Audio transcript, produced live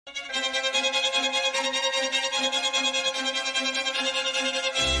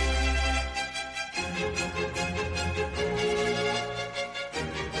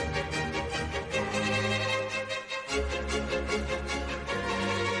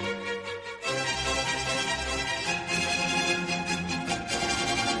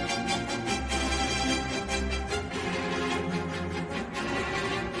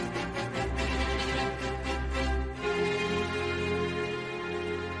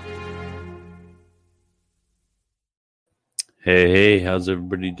Hey, how's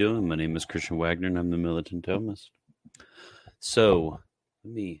everybody doing? My name is Christian Wagner, and I'm the Militant Thomist. So,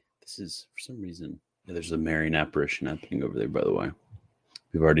 this is, for some reason, there's a Marian apparition happening over there, by the way.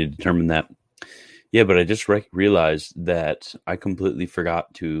 We've already determined that. Yeah, but I just realized that I completely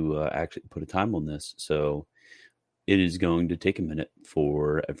forgot to actually put a time on this, so it is going to take a minute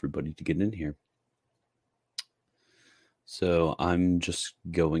for everybody to get in here. So, I'm just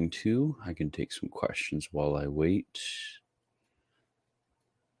I can take some questions while I wait.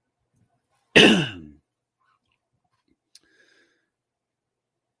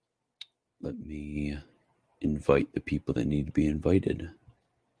 Let me invite the people that need to be invited.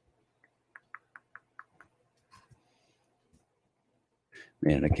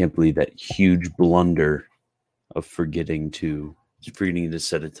 Man, I can't believe that huge blunder of forgetting to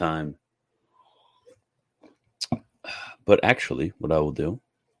set a time. But actually, what I will do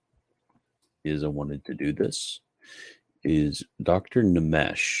is Dr.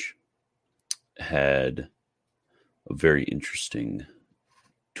 Nimesh had a very interesting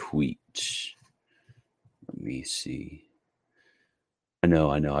tweet. Let me see. I know.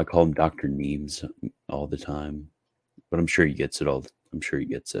 I call him Dr. Neems all the time, but I'm sure he gets it all. I'm sure he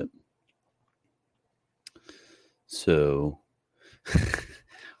gets it. So,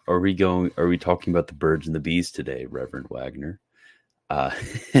 are we talking about the birds and the bees today, Reverend Wagner?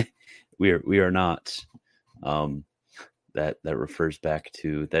 We are not. That refers back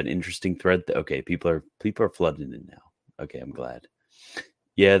to that interesting thread. Okay, people are flooding in now. Okay, I'm glad.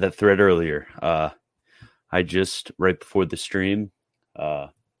 Yeah, that thread earlier. I just, right before the stream,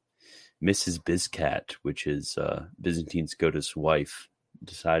 Mrs. Bizcat, which is Byzantine Scotus' wife,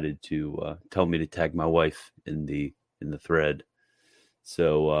 decided to tell me to tag my wife in the thread.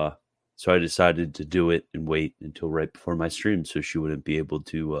 So I decided to do it and wait until right before my stream, so she wouldn't be able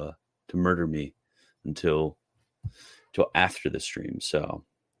to murder me until after the stream. So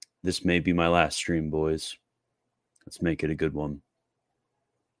this may be my last stream, boys. Let's make it a good one.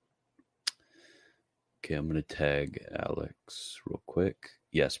 Okay, I'm going to tag Alex real quick.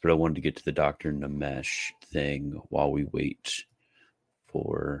 Yes, but I wanted to get to the Dr. Nimesh thing while we wait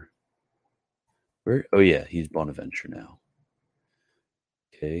for... Where? Oh, yeah, he's Bonaventure now.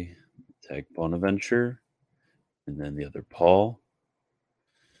 Okay, tag Bonaventure. And then the other Paul.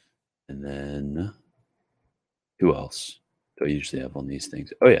 And then... Who else do I usually have on these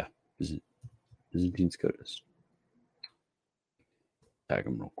things? Oh, yeah, Byzantine Scotus. Tag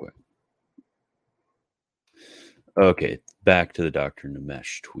him real quick. Okay, back to the Dr.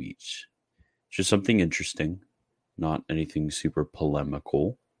 Nimesh tweet. Just something interesting, not anything super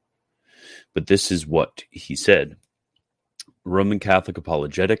polemical, but this is what he said. Roman Catholic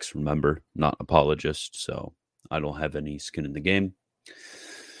apologetics, remember, not apologist, so I don't have any skin in the game,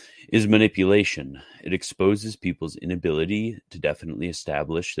 is manipulation. It exposes people's inability to definitely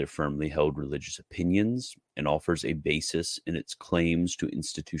establish their firmly held religious opinions and offers a basis in its claims to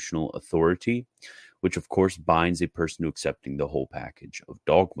institutional authority, which of course binds a person to accepting the whole package of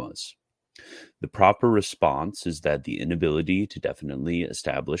dogmas. The proper response is that the inability to definitely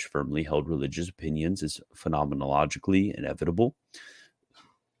establish firmly held religious opinions is phenomenologically inevitable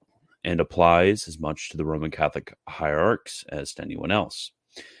and applies as much to the Roman Catholic hierarchs as to anyone else.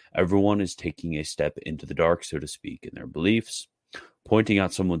 Everyone is taking a step into the dark, so to speak, in their beliefs, pointing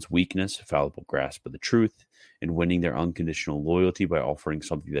out someone's weakness, a fallible grasp of the truth, and winning their unconditional loyalty by offering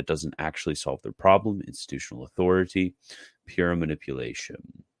something that doesn't actually solve their problem, institutional authority, pure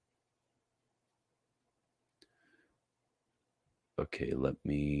manipulation. Okay, let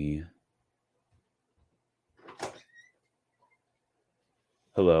me...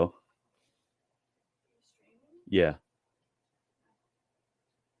 Hello? Yeah.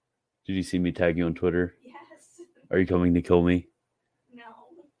 Did you see me tag you on Twitter? Yes. Are you coming to kill me? No.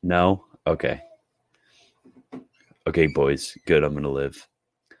 No? Okay. Okay, boys. Good, I'm going to live.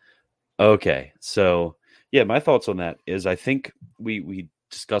 Okay, so, yeah, my thoughts on that is I think we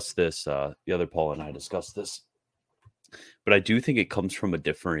discussed this, the other Paul and I discussed this, but I do think it comes from a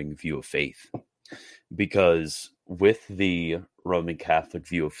differing view of faith, because with the Roman Catholic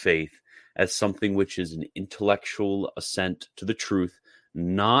view of faith as something which is an intellectual assent to the truth,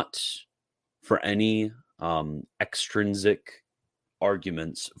 not for any extrinsic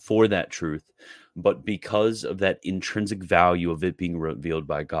arguments for that truth, but because of that intrinsic value of it being revealed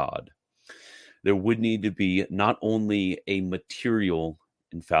by God. There would need to be not only a material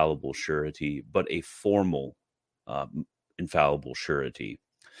infallible surety, but a formal infallible surety.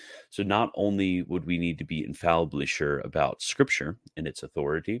 So not only would we need to be infallibly sure about Scripture and its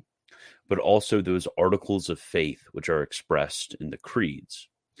authority, but also those articles of faith which are expressed in the creeds.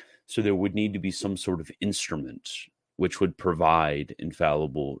 So there would need to be some sort of instrument which would provide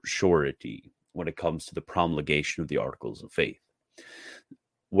infallible surety when it comes to the promulgation of the articles of faith.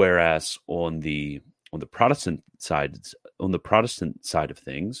 Whereas on the Protestant side of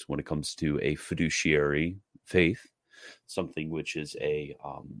things, when it comes to a fiduciary faith, something which is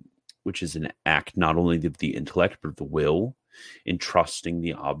an act not only of the intellect but of the will, in trusting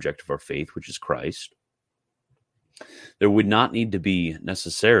the object of our faith, which is Christ, there would not need to be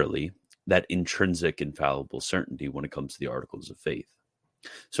necessarily that intrinsic infallible certainty when it comes to the articles of faith.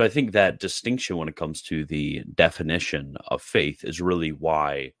 So I think that distinction when it comes to the definition of faith is really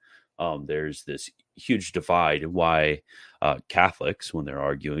why there's this huge divide, and why Catholics, when they're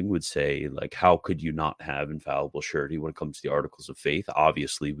arguing, would say, like, how could you not have infallible surety when it comes to the articles of faith?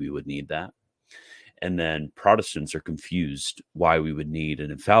 Obviously, we would need that. And then Protestants are confused why we would need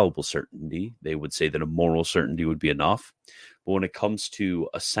an infallible certainty. They would say that a moral certainty would be enough. But when it comes to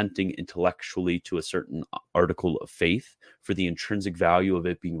assenting intellectually to a certain article of faith for the intrinsic value of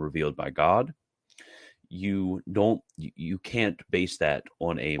it being revealed by God, you can't base that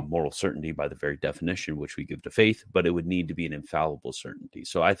on a moral certainty by the very definition which we give to faith, but it would need to be an infallible certainty.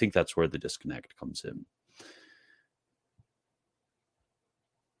 So I think that's where the disconnect comes in.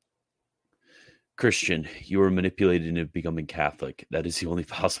 Christian, you were manipulated into becoming Catholic. That is the only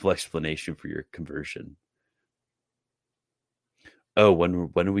possible explanation for your conversion. Oh, when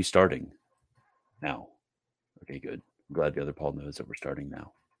are we starting? Now. Okay, good. I'm glad the other Paul knows that we're starting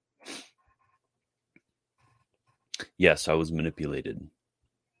now. Yes, I was manipulated.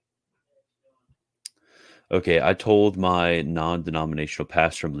 Okay, I told my non-denominational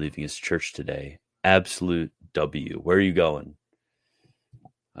pastor I'm leaving his church today. Absolute W. Where are you going?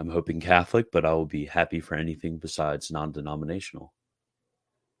 I'm hoping Catholic, but I will be happy for anything besides non-denominational.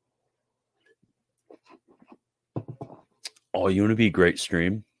 Oh, you want to be a great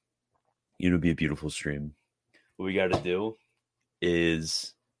stream? You want to be a beautiful stream? What we got to do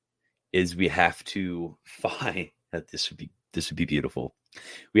is we have to find that this would be beautiful.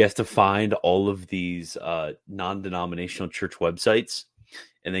 We have to find all of these non-denominational church websites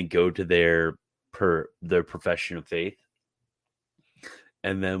and then go to their profession of faith.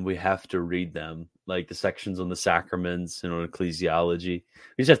 And then we have to read them, like the sections on the sacraments and on ecclesiology.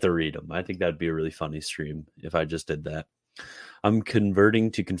 We just have to read them. I think that'd be a really funny stream if I just did that. I'm converting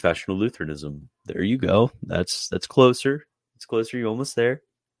to confessional Lutheranism. There you go. That's closer. It's closer. You're almost there.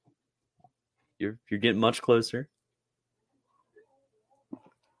 You're getting much closer.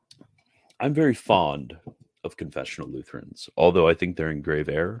 I'm very fond of confessional Lutherans, although I think they're in grave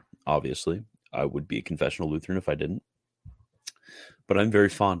error. Obviously, I would be a confessional Lutheran if I didn't. But I'm very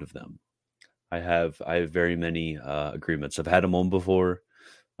fond of them. I have very many agreements. I've had them on before.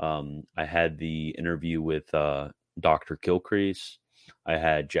 I had the interview with Dr. Kilcrease. I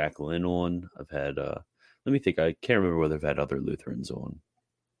had Jacqueline on. I've had, let me think. I can't remember whether I've had other Lutherans on.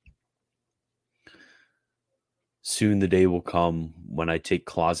 Soon the day will come when I take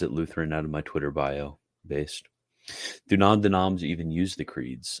Closet Lutheran out of my Twitter bio. Based. Do non-denoms even use the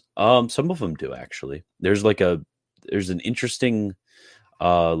creeds? Some of them do, actually. There's an interesting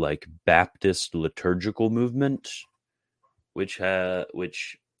like Baptist liturgical movement which has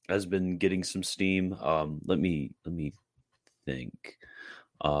been getting some steam. Let me think.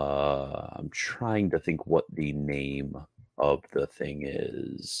 I'm trying to think what the name of the thing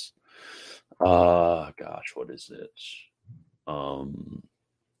is. Gosh, what is it?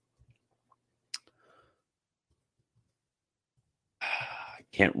 I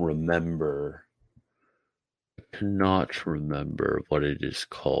can't remember. I cannot remember what it is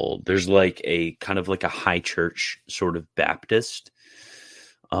called. There's like a kind of like a high church sort of Baptist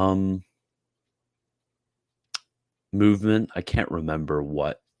movement. I can't remember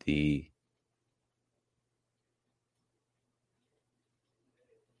what the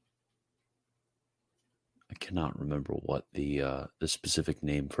specific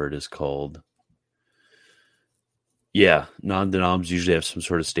name for it is called. Yeah, non-denoms usually have some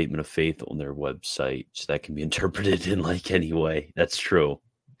sort of statement of faith on their website, so that can be interpreted in like any way. That's true.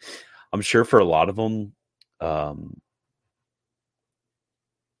 I'm sure for a lot of them, for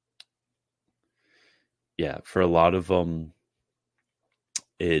a lot of them,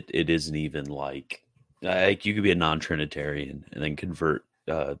 it isn't even like you could be a non-Trinitarian and then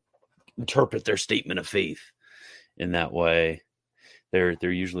interpret their statement of faith in that way.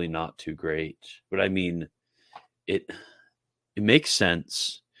 They're usually not too great, but I mean it makes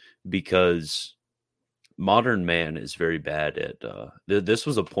sense because modern man is very bad at this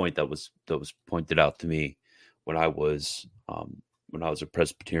was a point that was pointed out to me when I was a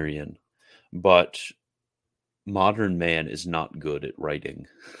Presbyterian, but modern man is not good at writing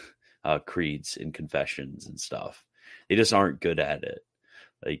creeds and confessions and stuff. They just aren't good at it.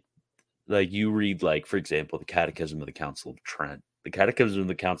 Like you read, like, for example, the Catechism of the Council of Trent. The Catechism of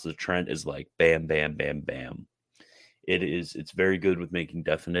the Council of Trent is like bam, bam, bam, bam. It's very good with making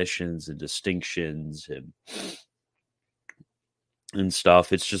definitions and distinctions and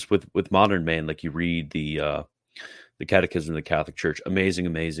stuff. It's just with modern man, like you read the Catechism of the Catholic Church,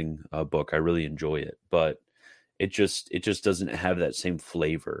 amazing book. I really enjoy it, but it just doesn't have that same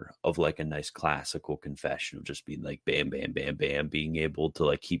flavor of like a nice classical confession of just being like bam, bam, bam, bam, being able to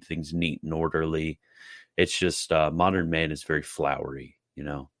like keep things neat and orderly. It's just modern man is very flowery, you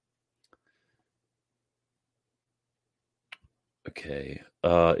know. Okay.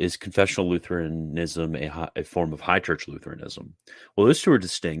 Is confessional Lutheranism a form of high church Lutheranism? Well, those two are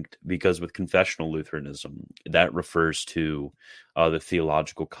distinct because with confessional Lutheranism, that refers to the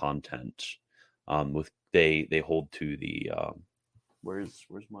theological content. They hold to the where's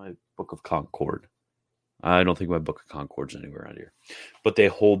my Book of Concord? I don't think my Book of Concord's anywhere around here, but they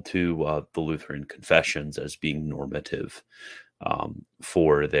hold to the Lutheran confessions as being normative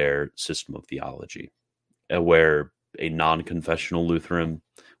for their system of theology, where a non-confessional Lutheran,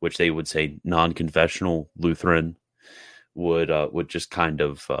 which they would say non-confessional Lutheran, would just kind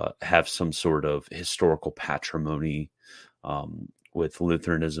of have some sort of historical patrimony with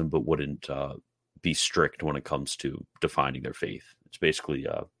Lutheranism, but wouldn't be strict when it comes to defining their faith. It's basically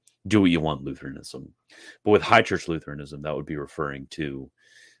do what you want Lutheranism. But with high church Lutheranism, that would be referring to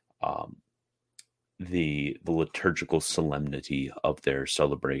the liturgical solemnity of their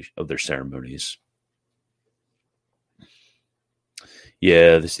celebration, of their ceremonies.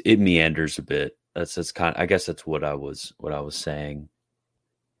 Yeah, it meanders a bit. That's kind of, I guess that's what I was saying.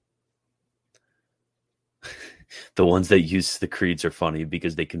 The ones that use the creeds are funny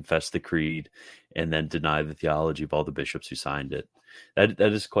because they confess the creed and then deny the theology of all the bishops who signed it. That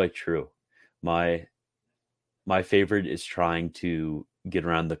is quite true. My favorite is trying to get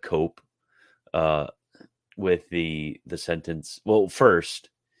around the cope with the sentence. Well, first,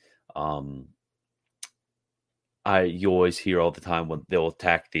 you always hear all the time when they'll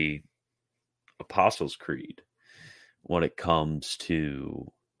attack the Apostles' Creed when it comes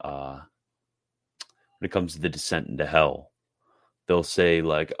to the descent into hell. They'll say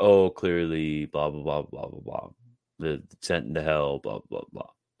like, "Oh, clearly, blah blah blah blah blah blah, the descent into hell, blah blah blah."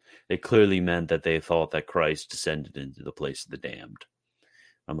 It clearly meant that they thought that Christ descended into the place of the damned.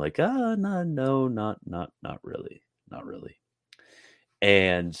 I'm like, no, not really, not really.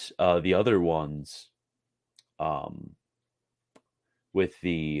 And the other ones, with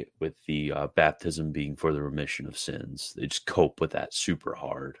the baptism being for the remission of sins, they just cope with that super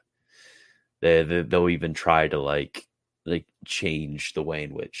hard. They'll even try to like change the way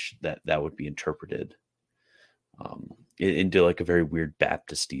in which that would be interpreted into like a very weird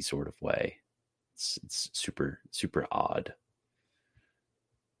Baptisty sort of way. It's super odd.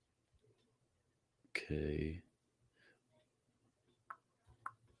 Okay.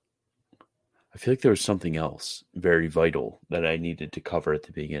 I feel like there was something else very vital that I needed to cover at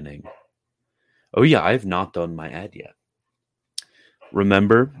the beginning. Oh yeah, I have not done my ad yet.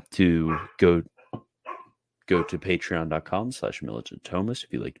 Remember to go to patreon.com/Militant Thomas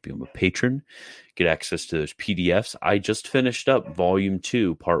if you'd like to become a patron. Get access to those PDFs. I just finished up Volume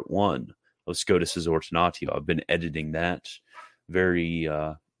 2, Part 1 of Scotus's Ortonatio. I've been editing that very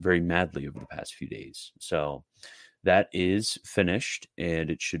madly over the past few days. So that is finished, and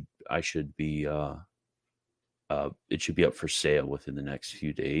it should be up for sale within the next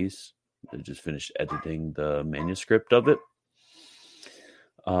few days. I just finished editing the manuscript of it.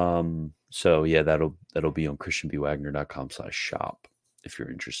 So yeah, that'll be on christianbwagner.com/shop if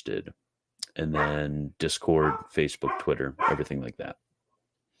you're interested. And then Discord, Facebook, Twitter, everything like that.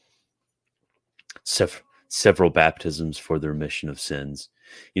 Several baptisms for the remission of sins.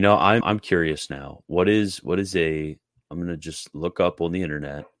 You know, I'm curious now. What is I'm gonna just look up on the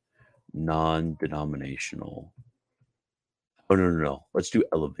internet non-denominational. Oh no. Let's do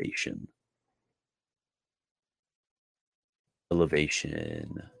elevation.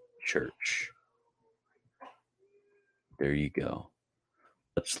 Elevation Church. There you go.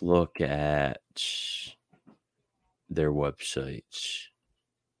 Let's look at their website.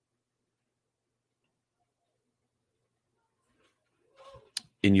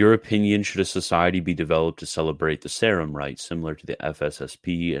 In your opinion, should a society be developed to celebrate the Sarum rite, similar to the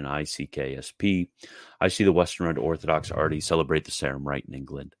FSSP and ICKSP? I see the Western Rite Orthodox already celebrate the Sarum rite in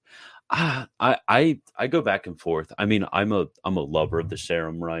England. I go back and forth. I mean, I'm a lover of the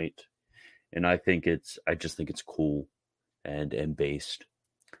Sarum rite, and I just think it's cool and based.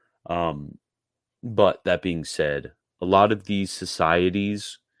 But that being said, a lot of these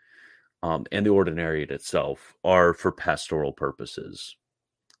societies and the ordinariate itself are for pastoral purposes.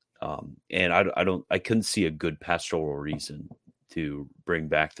 And I couldn't see a good pastoral reason to bring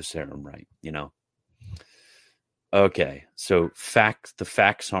back the Sarum rite, you know? Okay, so the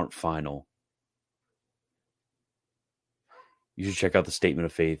facts aren't final. You should check out the Statement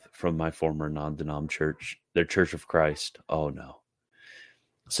of Faith from my former non-denom church, their Church of Christ. Oh, no.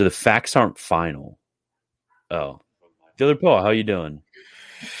 So the facts aren't final. Oh. Dealer Paul, how you doing?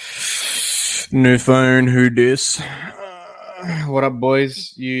 New phone, who dis? What up,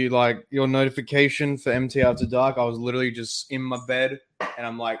 boys? You like your notification for MT After Dark? I was literally just in my bed, and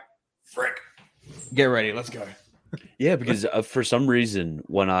I'm like, frick, get ready, let's go. Yeah, because for some reason,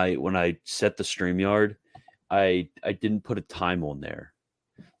 when I set the StreamYard, I didn't put a time on there.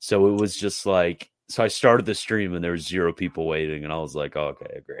 So it was just like, so I started the stream and there was 0 people waiting, and I was like, oh,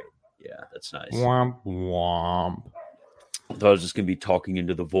 okay, great. Yeah, that's nice. Womp womp. I thought I was just gonna be talking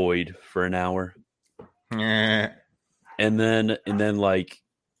into the void for an hour. And then like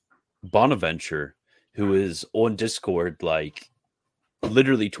Bonaventure, who is on Discord like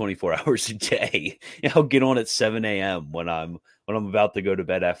literally 24 hours a day. I'll get on at 7 a.m. when I'm about to go to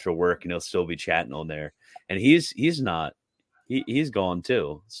bed after work, and he'll still be chatting on there. And he's gone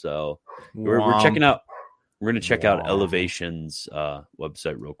too. So we're checking out. We're gonna check out Elevation's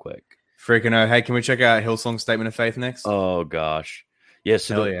website real quick. Freaking out! Hey, can we check out Hillsong's Statement of Faith next? Oh gosh, yes.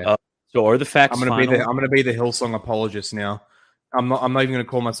 Yeah, so yeah. So are the facts? I'm gonna be the Hillsong apologist now. I'm not even gonna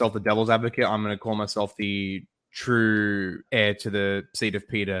call myself the devil's advocate. I'm gonna call myself the true heir to the seat of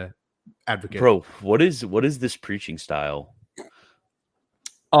Peter advocate. Bro, what is this preaching style?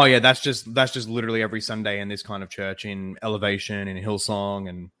 Oh yeah, that's just literally every Sunday in this kind of church, in Elevation, in Hillsong,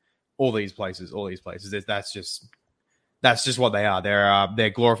 and all these places. That's just what they are. They're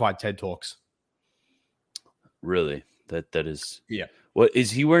glorified TED Talks. Really? That is. Yeah. What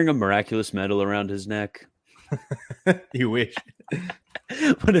is he wearing? A miraculous medal around his neck? You wish.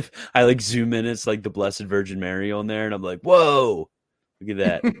 What if I like zoom in? It's like the Blessed Virgin Mary on there, and I'm like, whoa, look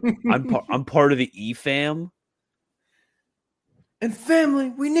at that. I'm part of the E fam. And family,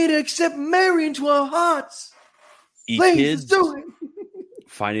 we need to accept Mary into our hearts. Please do it.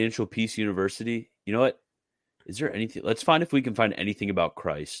 Financial Peace University. You know what? Is there anything? Let's find if we can find anything about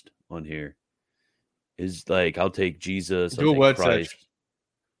Christ on here. Is like, I'll take Jesus. Do a word Christ. Search.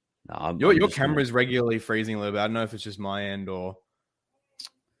 No, your camera is regularly freezing a little bit. I don't know if it's just my end or.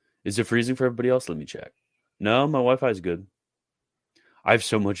 Is it freezing for everybody else? Let me check. No, my Wi-Fi is good. I have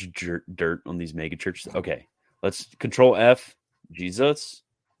so much dirt on these mega churches. Okay, let's Control F. Jesus.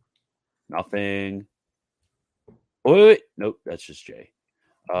 Nothing. Wait. Nope, that's just J.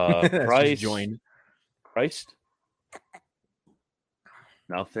 Christ. Join. Christ.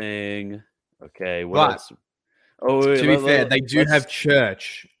 Nothing. Okay. What else? Oh, wait, to be fair, they do have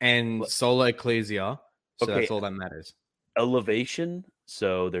church and sola ecclesia, so okay. That's all that matters. Elevation.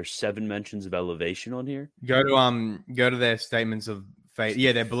 So there's 7 mentions of elevation on here. Go to their statements of faith.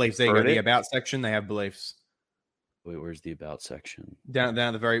 Yeah, their beliefs. There you go. The about section. They have beliefs. Wait, where's the about section? Down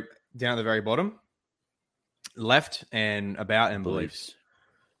at the very bottom, left, and about and beliefs.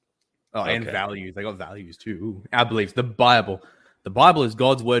 Oh, okay. And values. They got values too. Ooh. Our beliefs. The Bible. The Bible is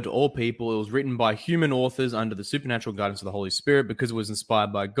God's word to all people. It was written by human authors under the supernatural guidance of the Holy Spirit because it was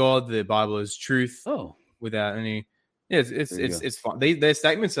inspired by God. The Bible is truth. Oh, without any. Yeah, it's fine. Their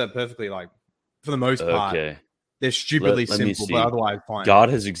statements are perfectly, like, for the most part. Okay. They're stupidly simple, but otherwise fine. God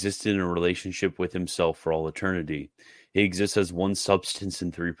has existed in a relationship with himself for all eternity. He exists as one substance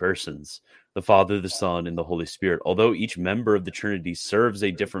in 3 persons, the Father, the Son, and the Holy Spirit. Although each member of the Trinity serves a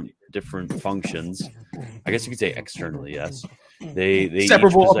different functions, I guess you could say externally, yes. They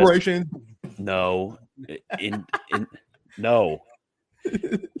separable operations. No.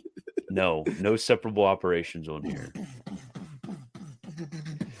 No separable operations on here.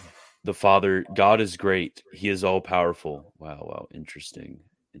 The Father, God is great. He is all powerful. Wow. Interesting.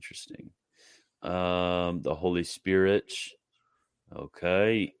 The Holy Spirit.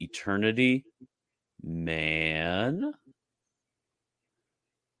 Okay. Eternity. Man.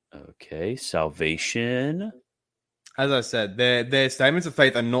 Okay. Salvation. As I said, their statements of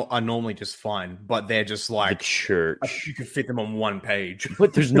faith are normally just fine, but they're just like the church. You could fit them on one page.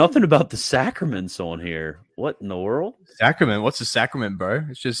 But there's nothing about the sacraments on here. What in the world? Sacrament? What's a sacrament, bro?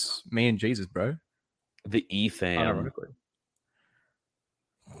 It's just me and Jesus, bro. The E-fam. Ironically.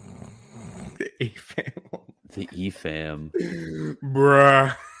 The E-fam. The E-fam.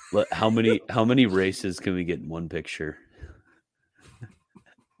 Bruh. How many races can we get in one picture?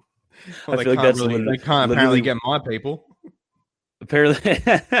 Well, I feel like they can't apparently get my people. Apparently,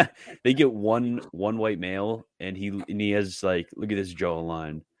 they get one white male, and he has like, look at this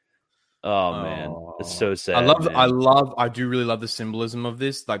jawline. Oh man, it's so sad. I do really love the symbolism of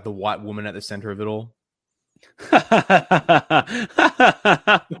this, like the white woman at the center of it all.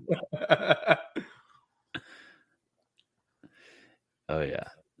 Oh yeah,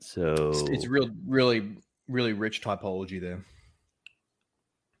 so it's really rich typology there.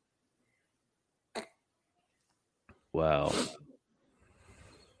 Wow.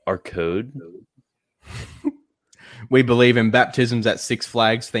 Our code? We believe in baptisms at Six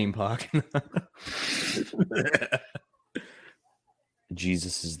Flags theme park.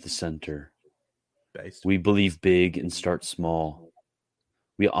 Jesus is the center. Based. We believe big and start small.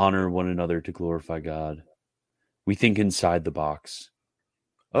 We honor one another to glorify God. We think inside the box.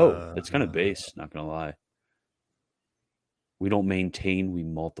 Oh, it's kind of base, not going to lie. We don't maintain, we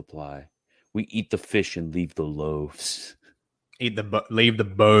multiply. We eat the fish and leave the loaves. Leave the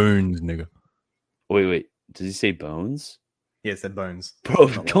bones, nigga. Wait. Does he say bones? Yeah, it said bones. Bro,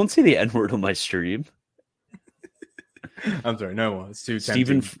 don't say the N-word on my stream. I'm sorry, no one. It's too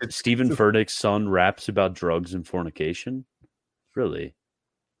Stephen Furtick's son raps about drugs and fornication? Really?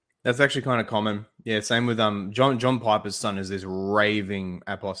 That's actually kind of common. Yeah, same with John Piper's son is this raving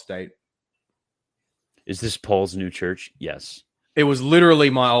apostate. Is this Paul's new church? Yes. It was literally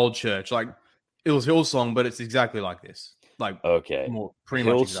my old church. Like, it was Hillsong, but it's exactly like this. Like, okay, pretty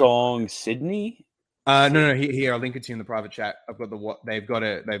Hillsong, much exactly. Sydney. No. Here, I'll link it to you in the private chat. I've got they've got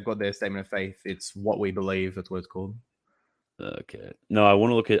their statement of faith. It's what we believe. That's what it's called. Okay. No, I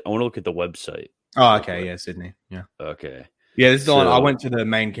want to look at the website. Oh, okay. Yeah, Sydney. Yeah. Okay. Yeah, this is I went to the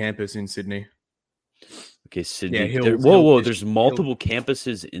main campus in Sydney. Okay, Sydney. Yeah, whoa! There's multiple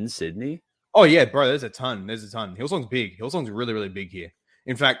campuses in Sydney. Oh yeah, bro. There's a ton. Hillsong's big. Hillsong's really, really big here.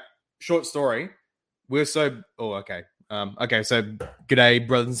 In fact, short story. We're so. Oh, okay. Okay. So, g'day,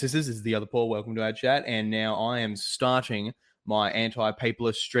 brothers and sisters. This is the other Paul. Welcome to our chat. And now I am starting my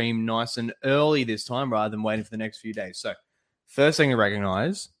anti-papalist stream nice and early this time, rather than waiting for the next few days. So, first thing to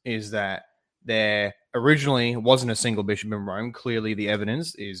recognize is that there originally wasn't a single bishop in Rome. Clearly, the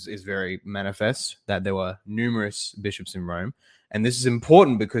evidence is very manifest that there were numerous bishops in Rome. And this is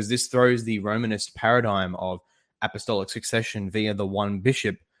important because this throws the Romanist paradigm of apostolic succession via the one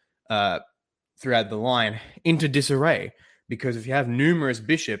bishop throughout the line into disarray. Because if you have numerous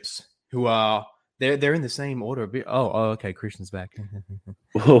bishops who are they're in the same order. Okay, Christian's back.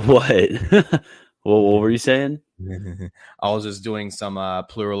 What? What were you saying? I was just doing some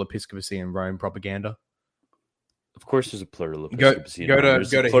plural episcopacy in Rome propaganda. Of course, there's a plural episcopacy.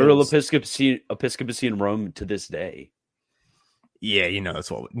 Plural episcopacy in Rome to this day. Yeah,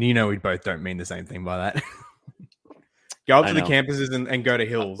 that's what we both don't mean the same thing by that. Go up to the campuses and go to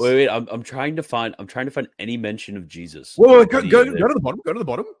Hills. Wait, I'm trying to find any mention of Jesus. Whoa, go to the bottom. Go to the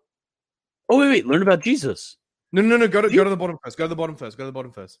bottom. Oh wait, learn about Jesus. No. Go to the bottom first. Go to the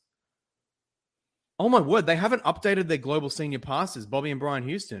bottom first. Oh my word, they haven't updated their global senior pastors, Bobby and Brian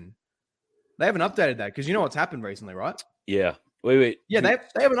Houston. They haven't updated that because you know what's happened recently, right? Yeah. Wait. Yeah,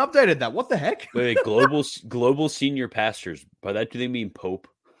 they haven't updated that. What the heck? Wait. Global senior pastors. By that, do they mean Pope?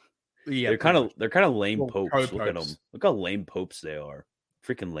 Yeah, they're kind of lame popes. Co-popes. Look at them. Look how lame popes they are.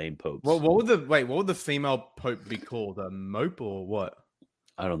 Freaking lame popes. What would the female pope be called? A mope or what?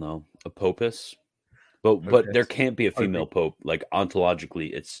 I don't know. A popus. But there can't be a female pope. Like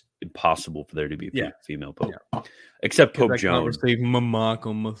ontologically, it's impossible for there to be a female pope, except Pope Joan. Can't receive my mark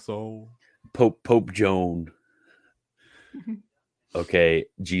on my soul. Pope Joan. Okay,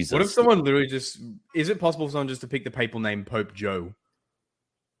 Jesus. What if someone literally just? Is it possible for someone just to pick the papal name Pope Joe?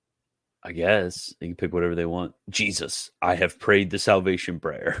 I guess they can pick whatever they want. Jesus, I have prayed the salvation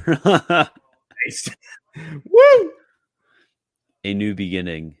prayer. Woo! A new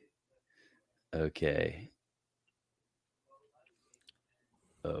beginning. Okay.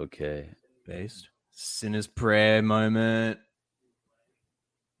 Based. Sinner's prayer moment.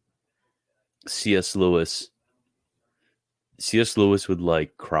 C.S. Lewis. C.S. Lewis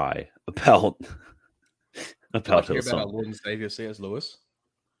would cry about Hillsong. About our Lord and Savior C.S. Lewis.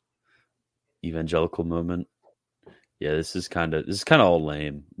 Evangelical moment. Yeah, this is kind of all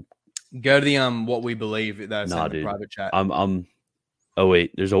lame. Go to the what we believe that's Nah, in the dude. private chat. Oh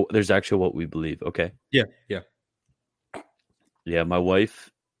wait, there's actually what we believe. Okay. Yeah. Yeah, my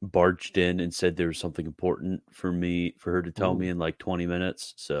wife barged in and said there was something important for her to tell me in like 20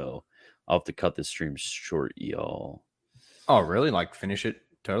 minutes. So I'll have to cut this stream short, y'all. Oh, really? Like finish it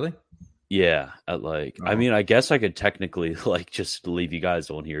totally? Yeah, I mean, I guess I could technically like just leave you guys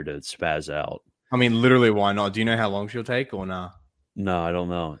on here to spaz out. I mean, literally, why not? Do you know how long she'll take or nah? No, I don't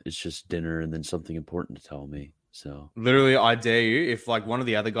know. It's just dinner and then something important to tell me. So literally, I dare you, if like one of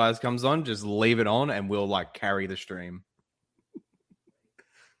the other guys comes on, just leave it on and we'll like carry the stream.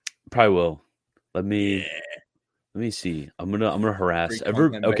 Probably will. Let me see. I'm gonna harass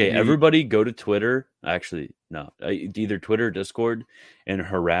everybody go to Twitter. Actually, no, either Twitter or Discord and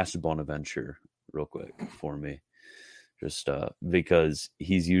harass Bonaventure real quick for me. Just because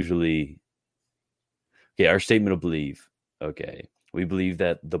he's usually okay. Our statement of belief. Okay. We believe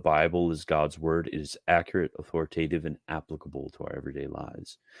that the Bible is God's word. It is accurate, authoritative, and applicable to our everyday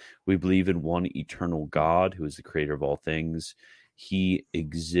lives. We believe in one eternal God who is the creator of all things. He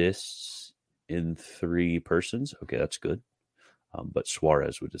exists in three persons. Okay, that's good. But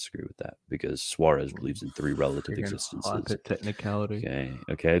Suarez would disagree with that because Suarez believes in three relative existences. Technicality.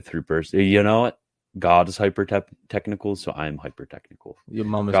 Okay, three persons. You know what? God is hyper-technical, so I'm hyper-technical. Your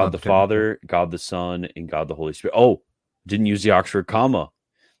mom is God the Father, God the Son, and God the Holy Spirit. Oh, didn't use the Oxford comma.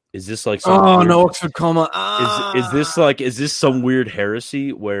 Is this like some no Oxford comma? Is this some weird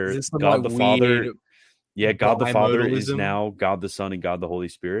heresy where God the Father? Yeah, God the Father is now God the Son and God the Holy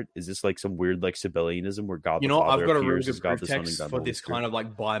Spirit. Is this like some weird like Sibyllianism where God the Father I've got a really appears good as God the Son and text God the for Holy this Spirit? kind of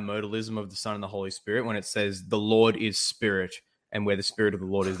like bimodalism of the Son and the Holy Spirit when it says the Lord is Spirit, and where the Spirit of the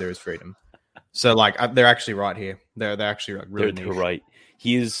Lord is, there is freedom. So like they're actually right here. They're actually like really they're right.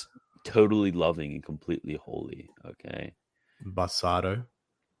 He is totally loving and completely holy. Okay. Basado.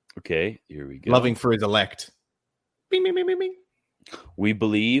 Okay, here we go. Loving for his elect. Bing, bing, bing, bing, bing. We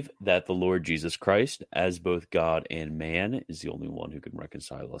believe that the Lord Jesus Christ, as both God and man, is the only one who can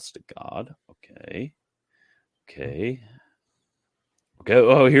reconcile us to God. Okay.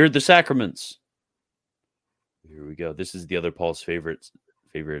 Oh, here are the sacraments. Here we go. This is the other Paul's favorite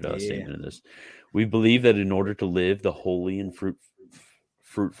statement in this. We believe that in order to live the holy and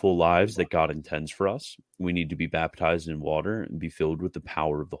fruitful lives that God intends for us, we need to be baptized in water and be filled with the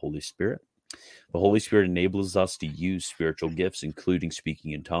power of the Holy Spirit. The Holy Spirit enables us to use spiritual gifts, including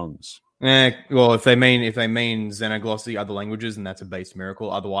speaking in tongues. Well, if they mean xenoglossy, other languages, and that's a base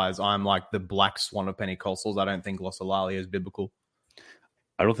miracle. Otherwise, I'm like the black swan of Pentecostals. I don't think glossolalia is biblical.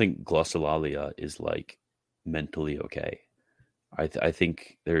 I don't think glossolalia is like mentally okay. I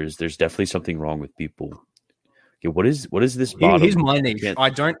think there's definitely something wrong with people. Okay, what is this bottom? Here's my niche. I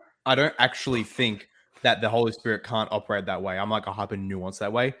don't actually think that the Holy Spirit can't operate that way. I'm like a hyper nuanced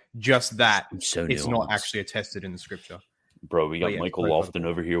that way. Just that it's not actually attested in the scripture. Bro, we got Michael Lofton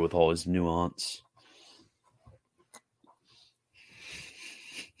over here with all his nuance.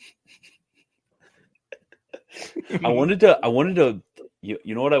 I wanted to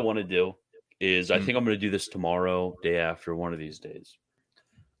you know what I want to do is I think I'm going to do this tomorrow, day after, one of these days.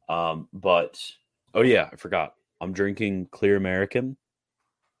 But oh yeah, I forgot. I'm drinking Clear American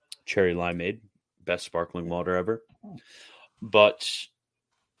cherry limeade, best sparkling water ever. But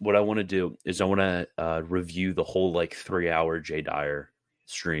what I want to do is I want to review the whole like 3-hour Jay Dyer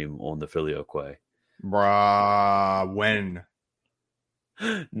stream on the Filioque. Bruh, when?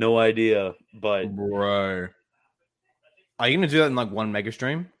 No idea, but bro, are you gonna do that in like one mega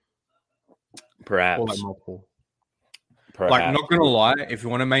stream? Perhaps. Or like multiple? Perhaps. Like, not gonna lie, if you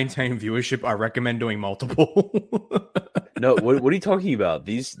want to maintain viewership, I recommend doing multiple. No, what are you talking about?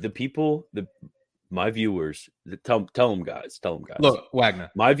 My viewers, tell them guys. Look,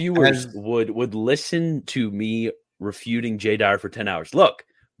 Wagner, my viewers would listen to me refuting Jay Dyer for 10 hours. Look,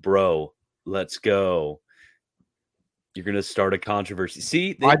 bro, let's go. You're gonna start a controversy.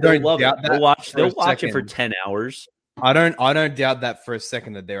 See, they'll love it. They'll watch it for 10 hours. I don't doubt that for a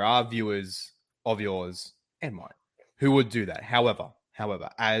second that there are viewers of yours and mine who would do that. However,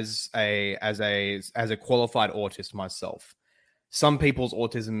 as a qualified autist myself, some people's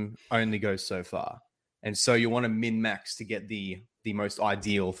autism only goes so far, and so you want to min max to get the most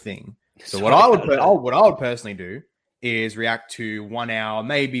ideal thing. So what I would personally do is react to 1 hour,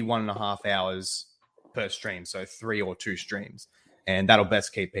 maybe 1.5 hours per stream, so 3 or 2 streams, and that'll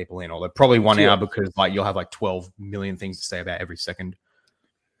best keep people in. Although probably 1 hour because like you'll have like 12 million things to say about every second.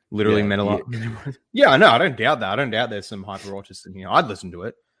 Literally mental. Yeah, I know. I don't doubt that. I don't doubt there's some hyper autists in here. I'd listen to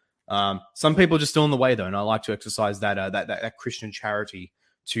it. Some people are just still in the way though, and I like to exercise that Christian charity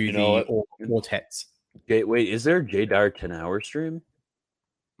to the quartets. Okay, wait, is there a Jay Dyer 10-hour stream?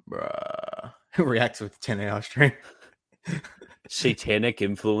 Bruh. Reacts with 10-hour stream. Satanic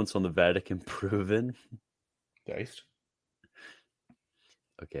influence on the Vatican proven. Taste.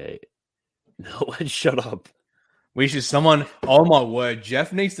 Okay. No, shut up. We should someone. Oh my word,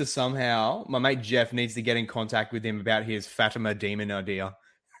 Jeff needs to somehow. My mate Jeff needs to get in contact with him about his Fatima demon idea.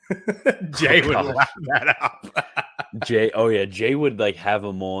 Jay would laugh that up. Jay would like have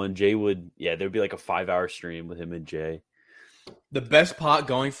him on. Jay would, there'd be like a 5-hour stream with him and Jay. The best part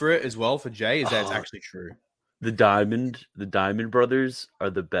going for it as well for Jay is that it's actually true. The Diamond brothers are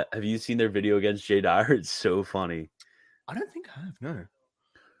the best. Have you seen their video against Jay Dyer? It's so funny. I don't think I have. No.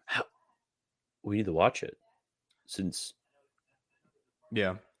 We need to watch it. Since,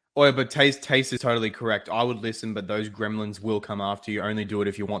 yeah. Oh, yeah, but Taste is totally correct. I would listen, but those gremlins will come after you. Only do it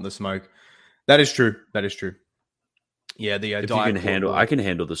if you want the smoke. That is true. Yeah, the if you can handle, I can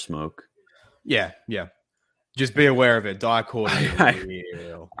handle the smoke. Yeah. Just be aware of it. Dicord is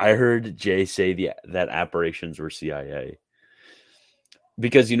real. I heard Jay say that apparitions were CIA.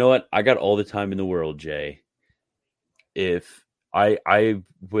 Because you know what? I got all the time in the world, Jay. If I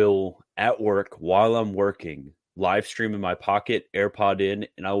will at work while I'm working, live stream in my pocket, AirPod in,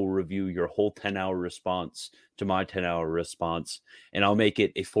 and I will review your whole 10-hour response to my 10-hour response, and I'll make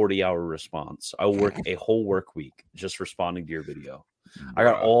it a 40-hour response. I will work a whole work week just responding to your video. I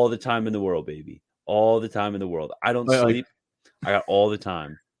got all the time in the world, baby. All the time in the world. I don't sleep. I got all the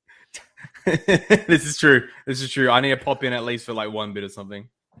time. This is true. I need to pop in at least for like one bit or something.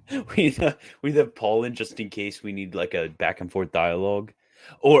 We need to Paul in just in case we need like a back and forth dialogue.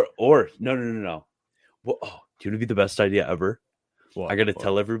 Or no. Well, do you want to be the best idea ever? I got to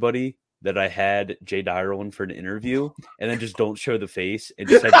tell everybody that I had Jay Dyer on for an interview, and then just don't show the face and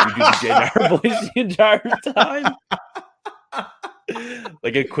just have you do the Jay Dyer voice the entire time.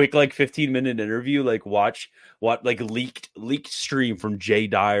 Like a quick 15-minute interview, like watch what like leaked stream from Jay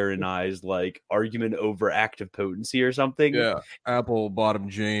Dyer and I's like argument over active potency or something. Yeah, apple bottom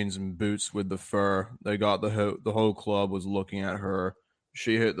jeans and boots with the fur. They got the whole club was looking at her.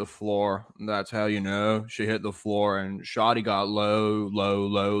 She hit the floor. That's how you know she hit the floor. And Shotty got low.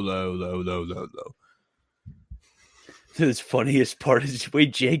 The funniest part is,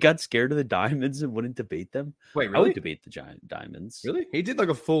 wait, Jay got scared of the diamonds and wouldn't debate them? Wait, really? I would debate the giant diamonds. Really? He did like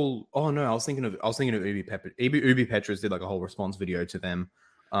a full. Oh no, I was thinking of Ubi Petras did like a whole response video to them.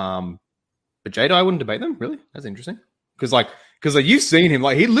 But Jay Dyer wouldn't debate them. Really? That's interesting. Because you've seen him.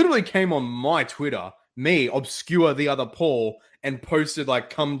 Like he literally came on my Twitter, me obscure the other Paul, and posted like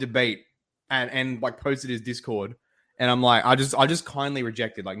come debate and like posted his Discord. And I'm like, I just kindly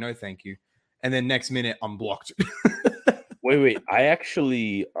rejected, like, no, thank you. And then next minute I'm blocked. Wait. I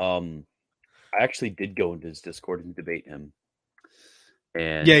actually did go into his Discord and debate him.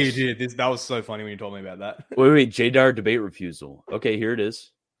 And yeah, you did. That was so funny when you told me about that. Wait, Jay Dyer debate refusal. Okay, here it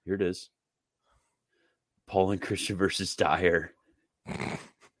is. Paul and Christian versus Dyer.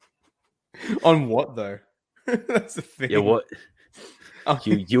 On what though? That's the thing. Yeah, what?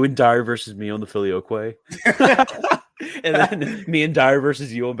 You and Dyer versus me on the Filioque. And then me and Dyer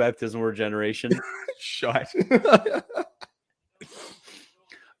versus you on Baptismal Regeneration. Shite.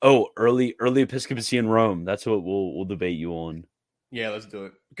 Oh, early Episcopacy in Rome. That's what we'll debate you on. Yeah, let's do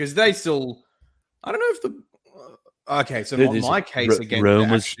it. Because they still, I don't know if the okay. So my case against Rome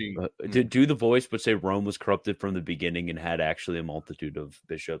was actually, do the voice, but say Rome was corrupted from the beginning and had actually a multitude of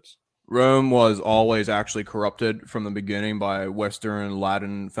bishops. Rome was always actually corrupted from the beginning by Western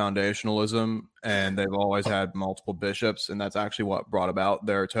Latin foundationalism, and they've always had multiple bishops, and that's actually what brought about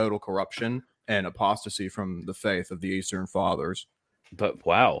their total corruption and apostasy from the faith of the Eastern Fathers. But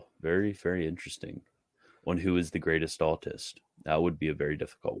wow, very, very interesting. On who is the greatest autist? That would be a very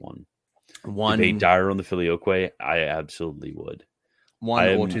difficult one. Debate Dyer on the Filioque? I absolutely would.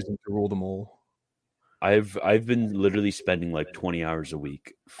 Autism to rule them all. I've been literally spending like 20 hours a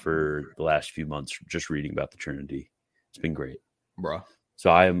week for the last few months just reading about the Trinity. It's been great, bro.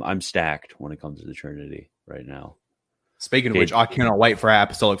 So I'm stacked when it comes to the Trinity right now. Speaking of which, I cannot wait for our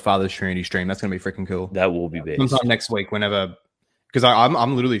Apostolic Fathers Trinity stream. That's gonna be freaking cool. That will be based sometime next week, whenever, because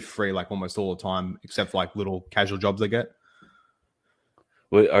I'm literally free like almost all the time, except for like little casual jobs I get.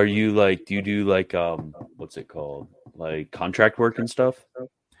 What are you like? Do you do like what's it called? Like contract work and stuff?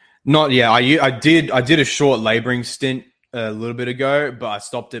 Not yet. I did a short laboring stint a little bit ago, but I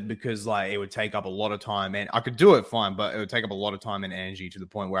stopped it because like it would take up a lot of time, and I could do it fine, but it would take up a lot of time and energy to the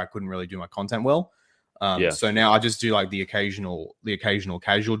point where I couldn't really do my content well. So now I just do like the occasional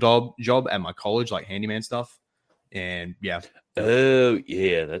casual job at my college, like handyman stuff, and yeah. Oh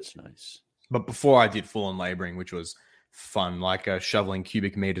yeah, that's nice. But before I did full on laboring, which was fun, like shoveling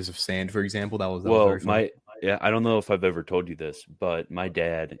cubic meters of sand, for example. That was very fun. Yeah, I don't know if I've ever told you this, but my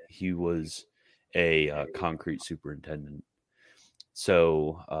dad, he was a concrete superintendent.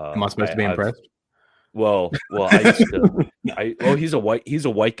 So Am I supposed to be impressed? I used to. He's a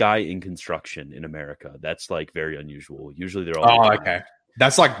white guy in construction in America. That's like very unusual. Usually they're all. Oh, okay.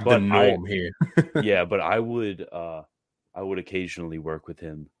 That's like the norm here. Yeah, but I would occasionally work with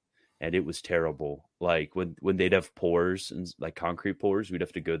him, and it was terrible. Like when they'd have pours and like concrete pours, we'd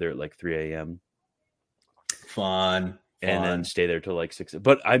have to go there at like 3 a.m. Fun. And then stay there till like 6.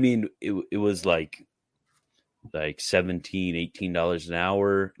 But I mean, it was like $17-$18 an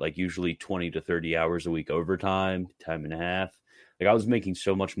hour, like usually 20 to 30 hours a week overtime, time and a half. Like I was making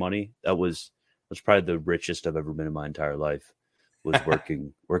so much money. That was probably the richest I've ever been in my entire life, was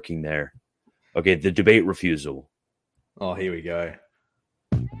working there. Okay, the debate refusal. Oh, here we go.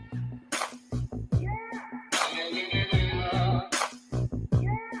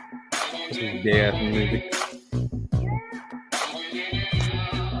 Yeah, music.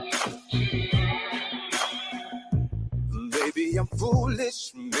 Maybe I'm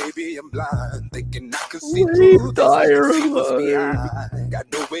foolish, maybe I'm blind, thinking I can see through this. Got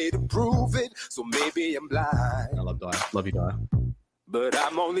no way to prove it, so maybe I'm blind. I love Dyer. Love you, Dyer. But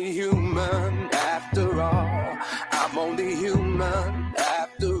I'm only human after all. I'm only human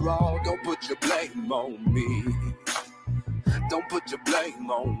after all. Don't put your blame on me. Don't put your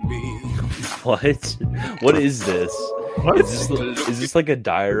blame on me. What is this? Is this like a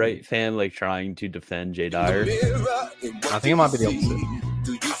Diorite fan like trying to defend Jay Dyer? I think it might be the opposite.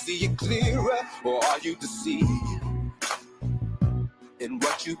 Do you see it clearer, or are you deceived in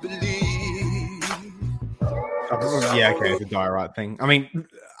what you believe? Yeah, okay, it's a Diorite thing. I mean,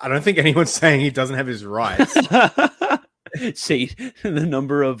 I don't think anyone's saying he doesn't have his rights. Satan, the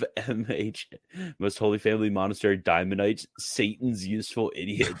number of MH, Most Holy Family Monastery Diamondites, Satan's useful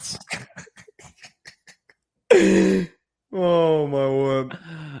idiots. Oh my word!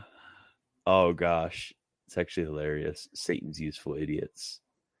 Oh gosh, it's actually hilarious. Satan's useful idiots.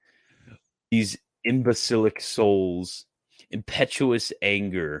 These imbecilic souls, impetuous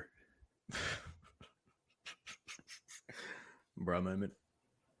anger. Bro moment.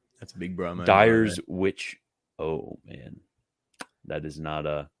 That's a big bro moment. Dyer's witch. Oh man, that is not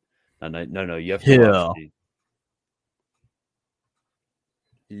a. No. You have to watch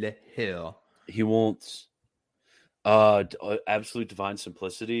Le Hill. He won't. Absolute divine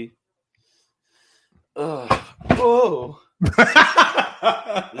simplicity. Oh.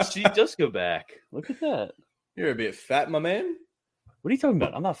 The sheet does go back. Look at that. You're a bit fat, my man. What are you talking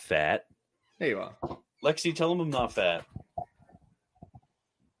about? I'm not fat. There you are. Lexi, tell him I'm not fat.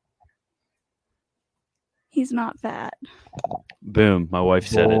 He's not fat. Boom. My wife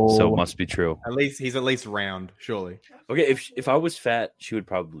said it, so it must be true. At least he's at least round, surely. Okay, if I was fat, she would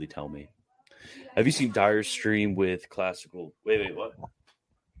probably tell me. Have you seen Dyer's stream with classical? Wait, what?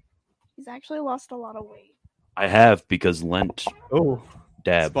 He's actually lost a lot of weight. I have, because Lent. Oh,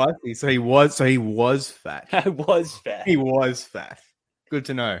 dab. Spicy. So he was fat. I was fat. He was fat. Good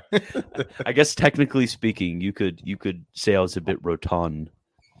to know. I guess technically speaking, you could say I was a bit rotund.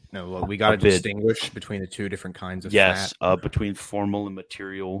 No, well, we got to distinguish between the two different kinds of fat. Yes, between formal and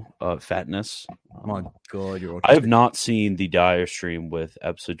material fatness. Oh my God, you're. I have not seen the Dyer stream with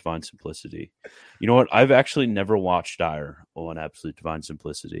Absolute Divine Simplicity. You know what? I've actually never watched Dyer on Absolute Divine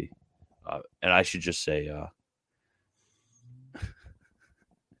Simplicity, and I should just say,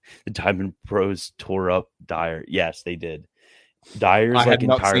 the Diamond Bros tore up Dyer. Yes, they did. Dyer's I have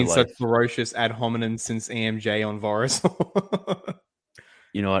not seen life. Such ferocious ad hominem since EMJ on Varus.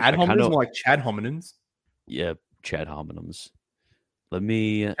 You know what? Ad hominems more like Chad hominins. Yeah, Chad hominins. Let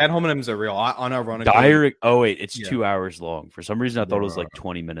me. Chad hominins are real. Unironically. Dyer. Oh wait, it's 2 hours long. For some reason, I thought it was like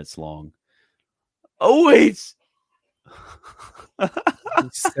 20 minutes long. Oh wait.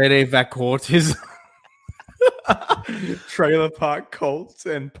 Sede Vacortis. Trailer Park Colts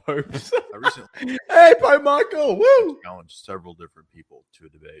and Popes. Hey, Pope Michael! Woo! Challenged several different people to a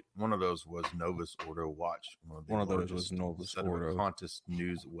debate. One of those was Novus Ordo Watch. One of those was Novus Ordo. Contest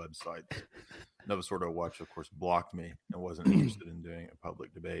news website. Novus Ordo Watch, of course, blocked me and wasn't interested in doing a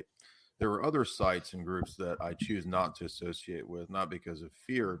public debate. There were other sites and groups that I choose not to associate with, not because of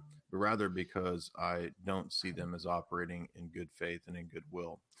fear, but rather because I don't see them as operating in good faith and in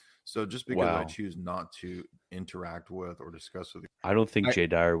goodwill. So just because I choose not to interact with or discuss with, I don't think Jay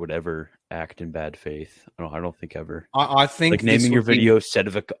Dyer would ever act in bad faith. I don't think ever. I think like naming your video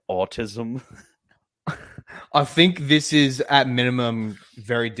Sedovic autism. I think this is at minimum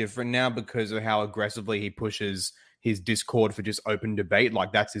very different now because of how aggressively he pushes his Discord for just open debate.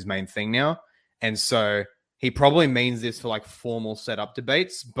 Like that's his main thing now, and so he probably means this for like formal setup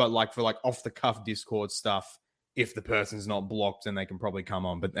debates, but like for like off the cuff Discord stuff, if the person's not blocked, then they can probably come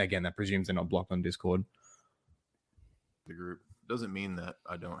on. But again, that presumes they're not blocked on Discord. The group doesn't mean that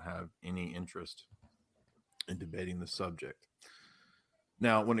I don't have any interest in debating the subject.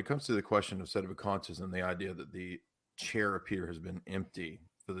 Now, when it comes to the question of sedevacantist and the idea that the chair of Peter has been empty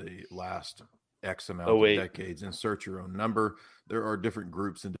for the last X amount of decades, insert your own number. There are different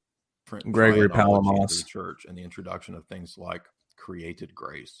groups and different Gregory Palamas of the church, and the introduction of things like created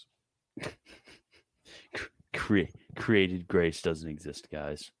grace. Created grace doesn't exist,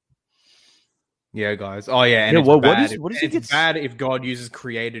 guys. Yeah, guys. Oh, yeah. And it's bad if God uses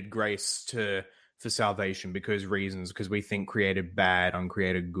created grace for salvation because we think created bad,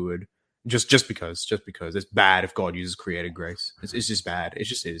 uncreated good. Just because it's bad if God uses created grace. It's just bad. It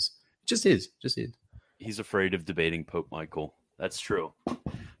just is. It just is. He's afraid of debating Pope Michael. That's true.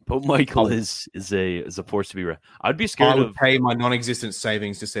 Pope Michael is a force to be reckoned. I'd be scared. I would pay my non-existent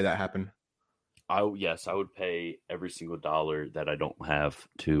savings to see that happen. I would pay every single dollar that I don't have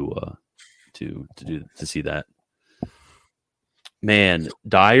to see that. Man,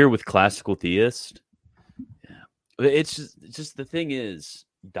 Dyer with classical theist. Yeah, it's just the thing is,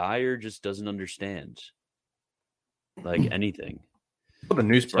 Dyer just doesn't understand like anything. What the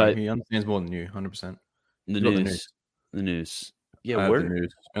news, bro? He understands more than you, 100%. The news. Yeah, where? The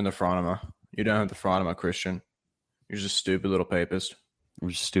news and the Phronema. You don't have the Phronema, Christian. You're just a stupid little papist. I'm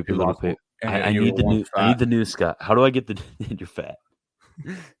just a stupid little papist. I need the news, Scott. How do I get the? You're fat.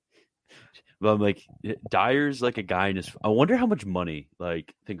 But I'm like, Dyer's like a guy in his. I wonder how much money.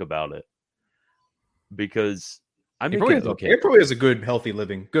 Like, think about it, because he probably has a good, healthy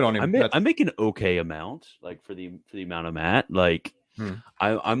living. Good on him. I make an okay amount, like for the amount I'm at. Like,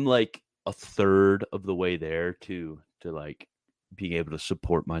 I'm like a third of the way there to like being able to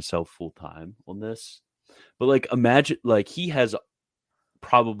support myself full time on this. But like, imagine like he has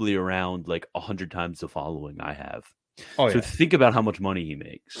probably around like 100 times the following I have. So think about how much money he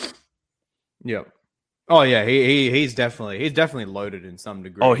makes. Yeah. Oh yeah, he's definitely loaded in some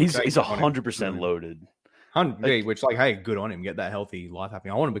degree. Oh, he's 100% loaded. Which like, hey, good on him. Get that healthy life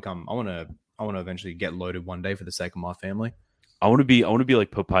happening. I want to eventually get loaded one day for the sake of my family. I want to be like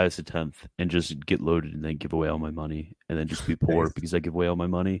Pope Pius X and just get loaded and then give away all my money and then just be poor because I give away all my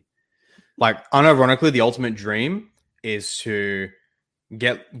money. Like, unironically, the ultimate dream is to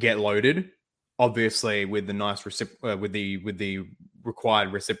get loaded, obviously with the nice with the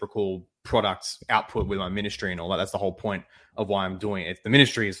required reciprocal products output with my ministry and all that. That's the whole point of why I'm doing it. The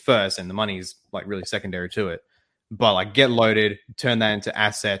ministry is first and the money is like really secondary to it. But like, get loaded, turn that into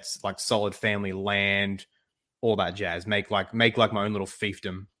assets, like solid family land, all that jazz. Make like my own little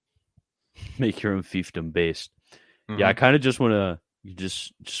fiefdom. Make your own fiefdom based. Mm-hmm. Yeah, I kind of just want to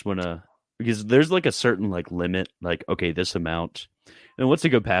just want to, because there's like a certain like limit, like, okay, this amount. And once I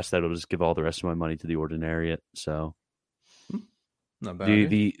go past that, I'll just give all the rest of my money to the ordinariate. So not bad.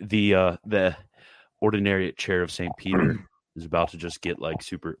 The ordinariate chair of St. Peter is about to just get like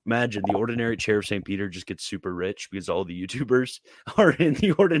super. Imagine the ordinariate chair of St. Peter just gets super rich because all the YouTubers are in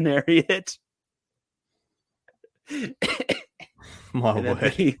the ordinariate. My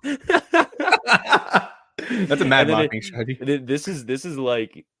word. That's a mad marketing strategy. This is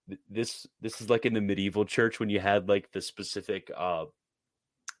like in the medieval church when you had like the specific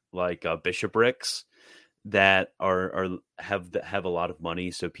bishoprics that have a lot of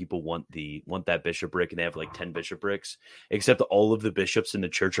money, so people want that bishopric, and they have like 10 bishoprics, except all of the bishops in the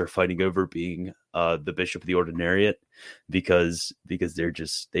church are fighting over being the bishop of the ordinariate because they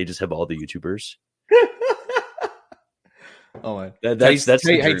just have all the YouTubers. Oh man, that's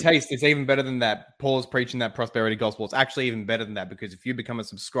Taste. It's even better than that. Paul's preaching that prosperity gospel. It's actually even better than that, because if you become a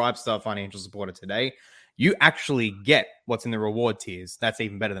subscribe star financial supporter today, you actually get what's in the reward tiers. That's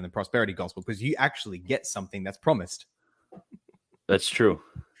even better than the prosperity gospel, because you actually get something that's promised. That's true.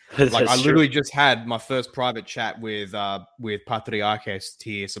 Like, I literally just had my first private chat with Patriarches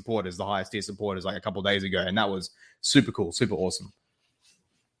tier supporters, the highest tier supporters, like a couple of days ago, and that was super cool, super awesome.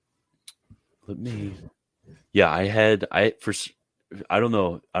 I don't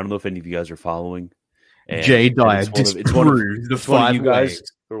know if any of you guys are following. Jay Dyer disproves the 5 you guys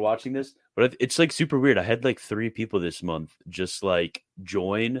who are watching this, but it's like super weird. I had like 3 people this month just like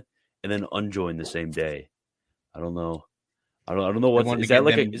join and then unjoin the same day. I don't know what is that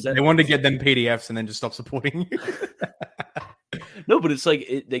like. They wanted to get them PDFs and then just stop supporting you. No, but it's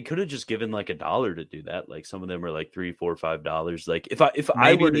like they could have just given like $1 to do that. Like, some of them are like $3, $4, $5. Like, if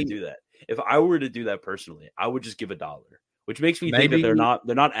I were to do that, if I were to do that personally, I would just give $1, which makes me think that they're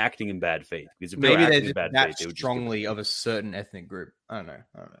not acting in bad faith, because if maybe they're acting in bad faith, they would strongly of a certain ethnic group. I don't know.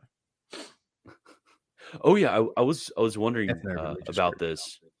 Oh yeah, I was wondering Ethno-religious about group.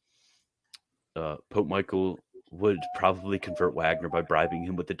 this. Pope Michael would probably convert Wagner by bribing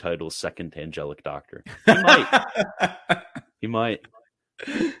him with the title Second Angelic Doctor. He might. He might.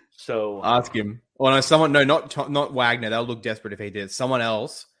 So Ask him. Well, no, someone. No, not Wagner. They'll look desperate if he did. Someone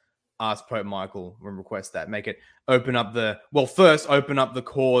else ask Pope Michael and request that. Make it open up the. Well, first open up the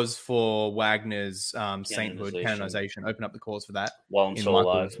cause for Wagner's sainthood canonization. Open up the cause for that while I'm in still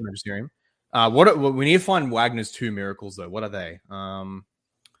Michael's alive. magisterium. What we need to find Wagner's 2 miracles though. What are they?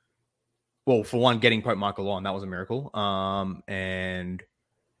 Well, for one, getting Pope Michael on, that was a miracle. And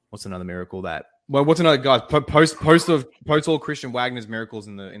what's another miracle that? Well, what's another, guys? Post all Christian Wagner's miracles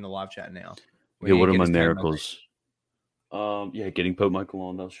in the live chat now. Yeah, what are my miracles? Yeah, getting Pope Michael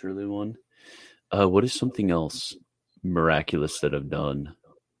on, that's surely one. What is something else miraculous that I've done?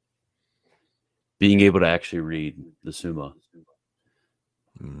 Being able to actually read the Summa.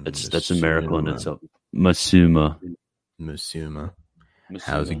 That's a miracle in itself. Masuma.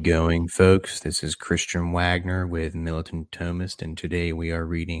 How's it going, folks? This is Christian Wagner with Militant Thomist, and today we are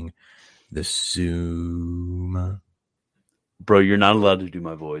reading the Summa. Bro, you're not allowed to do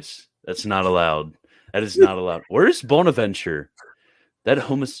my voice. That's not allowed. That is not allowed. Where's Bonaventure? That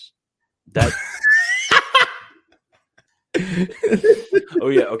that. Oh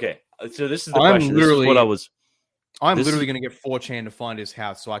yeah, okay. So this is the question. This is what I was. I'm literally going to get 4chan to find his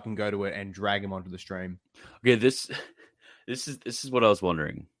house so I can go to it and drag him onto the stream. Okay, this is what I was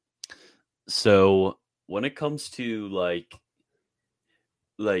wondering. So when it comes to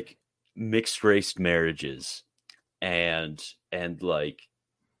like mixed race marriages and like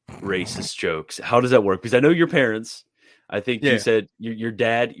racist jokes, how does that work? Because I know your parents. I think you said your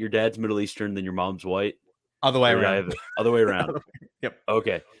dad's Middle Eastern, then your mom's white. Other way around. Other way around. Yep.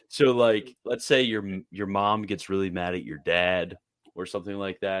 Okay. So like, let's say your mom gets really mad at your dad or something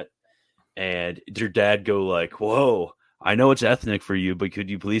like that, and your dad go like, "Whoa, I know it's ethnic for you, but could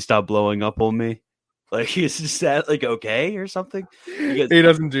you please stop blowing up on me?" Like, is that like okay or something? Because he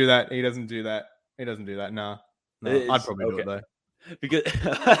doesn't do that. He doesn't do that. No, I'd probably do it though. Because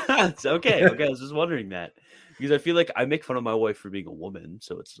it's okay. Okay, I was just wondering that because I feel like I make fun of my wife for being a woman,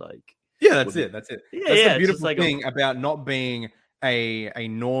 so it's like. Yeah, that's it. That's the beautiful like thing about not being a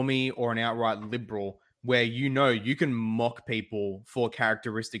normie or an outright liberal, where you can mock people for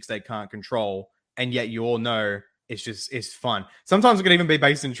characteristics they can't control, and yet you all know it's fun. Sometimes it can even be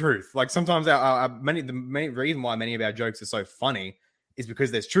based in truth. Like sometimes the main reason why many of our jokes are so funny is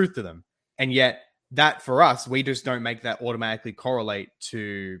because there's truth to them, and yet that for us, we just don't make that automatically correlate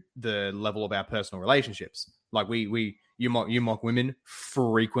to the level of our personal relationships. Like you mock women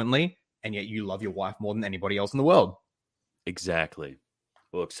frequently. And yet you love your wife more than anybody else in the world. Exactly.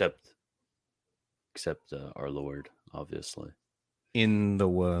 Well, except our Lord, obviously. In the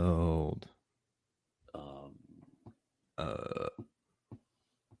world. Our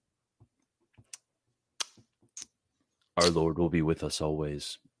Lord will be with us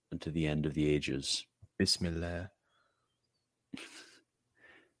always unto the end of the ages. Bismillah.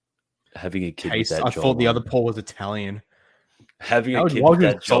 Having a kid with that I thought the other Paul was Italian. Having a kid with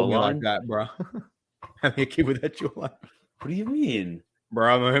that jawline like that, bro. Having a kid with that jawline. What do you mean,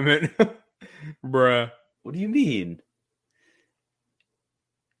 bro? Moment, bro. What do you mean?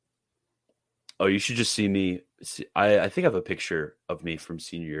 Oh, you should just see me. I think I have a picture of me from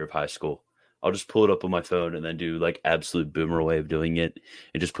senior year of high school. I'll just pull it up on my phone and then do like absolute boomer way of doing it,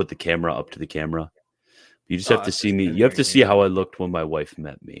 and just put the camera up to the camera. You just have to see me. You have to see how I looked when my wife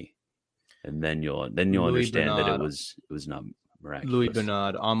met me, and then you'll understand that it was not miraculous. Louis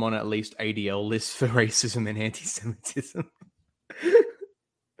Bernard, I'm on at least ADL lists for racism and anti-Semitism.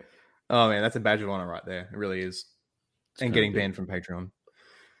 Oh man, that's a badge of honor right there. It really is. And getting banned from Patreon.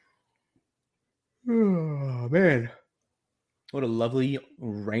 Oh man, what a lovely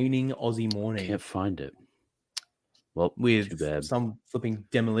raining Aussie morning. Can't find it. Well, with some flipping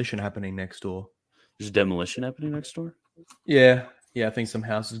demolition happening next door. There's demolition happening next door? Yeah. I think some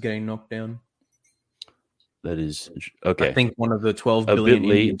house is getting knocked down. That is okay. I think one of the 12 a billion bit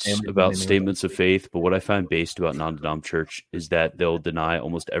late about statements of faith, but what I find based about non-dom church is that they'll deny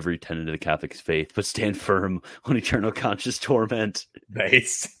almost every tenet of the Catholic faith, but stand firm on eternal conscious torment.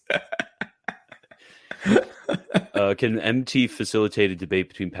 Base. Can MT facilitate a debate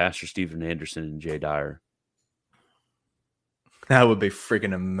between Pastor Stephen Anderson and Jay Dyer? That would be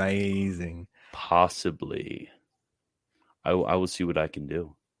freaking amazing. Possibly. I will see what I can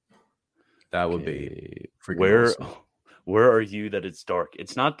do. That would be freaking awesome. Where are you that it's dark?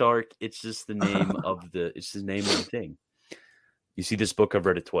 It's not dark. It's just the name of the thing. You see this book, I've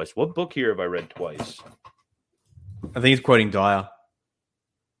read it twice. What book here have I read twice? I think he's quoting Dyer.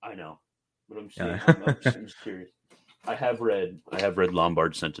 I know. but I'm Yeah. I'm just curious. I have read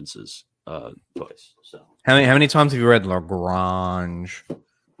Lombard sentences twice. So How many times have you read Lagrange?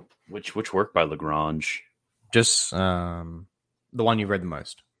 which work by Lagrange? Just the one you read the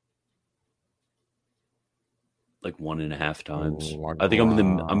most. Like 1.5 times. I think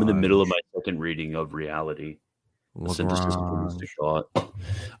I'm in the middle of my second reading of Reality. A synthesis of humanistic thought.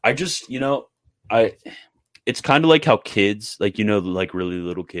 I just, it's kind of like how kids, like, like really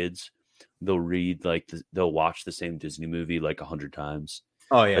little kids, they'll read, like, they'll watch the same Disney movie like 100 times.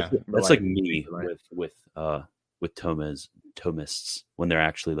 Oh yeah, that's like me with Thomists when they're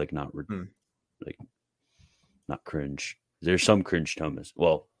actually like not like not cringe. There's some cringe Thomists.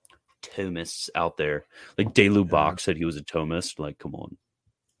 Well, Thomists out there, like Delu Bach said he was a Thomist. Like, come on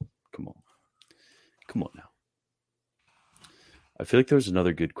now. I feel like there was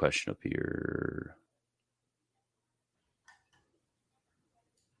another good question up here.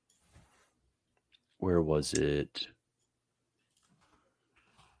 Where was it?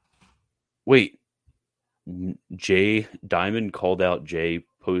 Wait. Jay Diamond called out Jay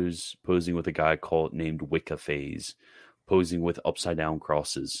posing with a guy named Wicca Phase, posing with upside down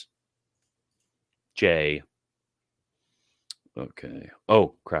crosses. Jay. Okay.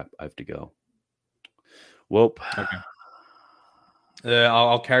 Oh, crap. I have to go. Well. Okay.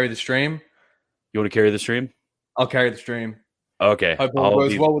 I'll carry the stream. You want to carry the stream? I'll carry the stream. Okay. Hope all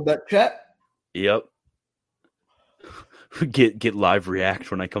goes well with that chat. Yep. Get live react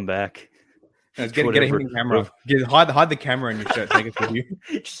when I come back. Get a hidden camera. Hide the camera in your shirt. Take it with you.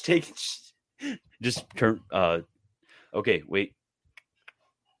 Just turn. Okay. Wait.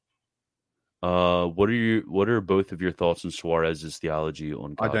 What are both of your thoughts on Suarez's theology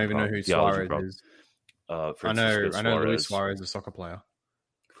on God? I don't even know who Suarez is. I know Luis Suarez, a soccer player.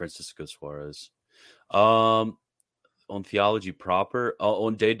 Francisco Suarez. On theology proper,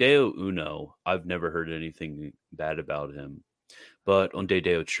 on De Deo Uno, I've never heard anything bad about him. But on De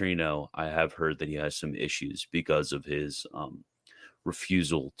Deo Trino, I have heard that he has some issues because of his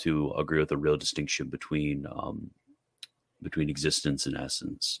refusal to agree with the real distinction between existence and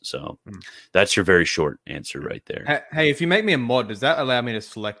essence. So that's your very short answer right there. Hey, if you make me a mod, does that allow me to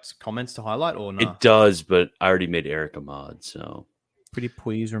select comments to highlight or not? It does, but I already made Eric a mod, so pretty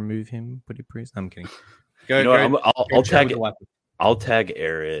please remove him. Pretty please. I'm kidding. I'll tag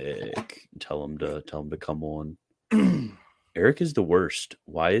Eric. Tell him to come on. Eric is the worst.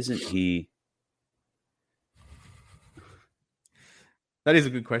 Why isn't he? That is a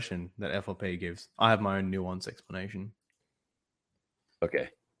good question that FLP gives. I have my own nuanced explanation. Okay,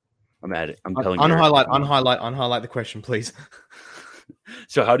 I'm at it. I'm telling you. Unhighlight the question, please.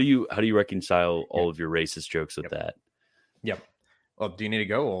 So how do you reconcile all of your racist jokes with that? Yep. Well, do you need to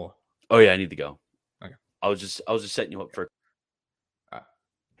go or? Oh yeah, I need to go. Okay. I was just setting you up for. All right.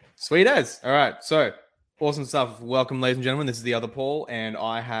 Sweet as. All right. So awesome stuff. Welcome, ladies and gentlemen. This is the other Paul, and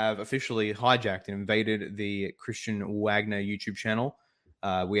I have officially hijacked and invaded the Christian Wagner YouTube channel.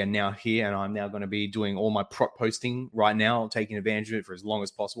 We are now here, and I'm now going to be doing all my prop posting right now, taking advantage of it for as long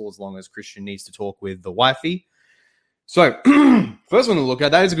as possible, as long as Christian needs to talk with the wifey. So, first one to look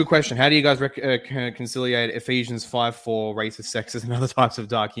at, that is a good question. How do you guys conciliate Ephesians 5:4, racist, sexist, and other types of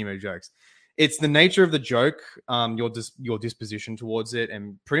dark humor jokes? It's the nature of the joke, your disposition towards it,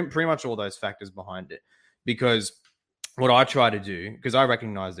 and pretty much all those factors behind it. Because what I try to do, because I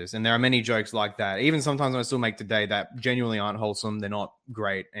recognize this, and there are many jokes like that, even sometimes I still make today that genuinely aren't wholesome, they're not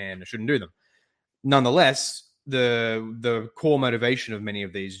great, and I shouldn't do them. Nonetheless, the core motivation of many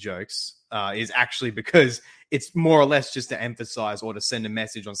of these jokes is actually because it's more or less just to emphasize or to send a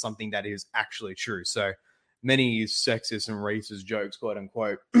message on something that is actually true. So many sexist and racist jokes, quote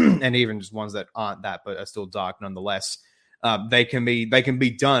unquote, and even just ones that aren't that but are still dark nonetheless, they can be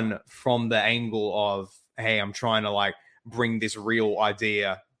done from the angle of, hey, I'm trying to like bring this real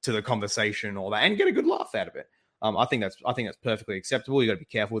idea to the conversation or that, and get a good laugh out of it. I think that's perfectly acceptable. You got to be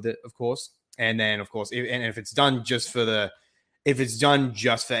careful with it, of course. And then, of course, if it's done just for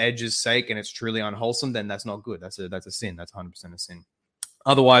edge's sake and it's truly unwholesome, then that's not good. That's a sin. That's 100% a sin.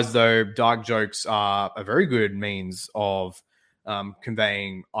 Otherwise, though, dark jokes are a very good means of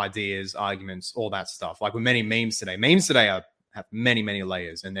conveying ideas, arguments, all that stuff. Like with many memes today. Memes today have many, many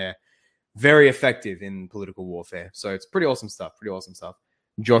layers, and they're very effective in political warfare. So it's pretty awesome stuff.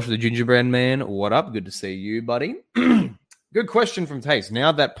 Josh the Gingerbread Man, what up? Good to see you, buddy. Good question from Taste.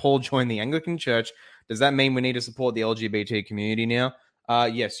 Now that Paul joined the Anglican Church, does that mean we need to support the LGBT community now?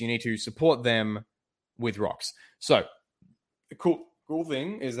 Yes, you need to support them with rocks. So the cool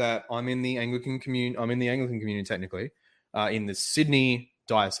thing is that I'm in the Anglican community technically, in the Sydney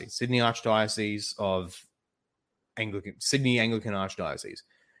Archdiocese of Sydney Anglican Archdiocese.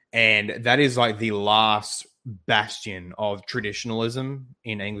 And that is like the last bastion of traditionalism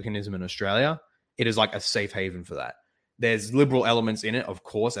in Anglicanism in Australia. It is like a safe haven for that. There's liberal elements in it, of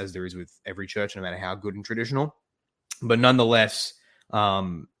course, as there is with every church, no matter how good and traditional. But nonetheless,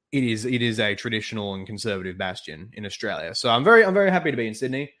 it is a traditional and conservative bastion in Australia. So I'm very happy to be in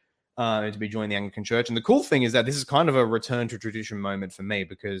Sydney and to be joining the Anglican Church. And the cool thing is that this is kind of a return to tradition moment for me,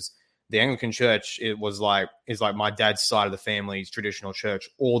 because the Anglican Church is like my dad's side of the family's traditional church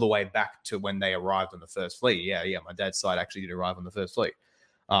all the way back to when they arrived on the First Fleet. Yeah, my dad's side actually did arrive on the First Fleet,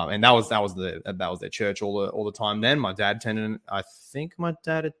 and that was their church all the time. Then my dad attended. I think my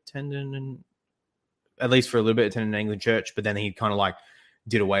dad attended, at least for a little bit, attended an Anglican church, but then he kind of like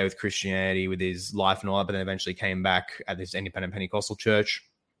did away with Christianity with his life and all that, but then eventually came back at this independent Pentecostal church.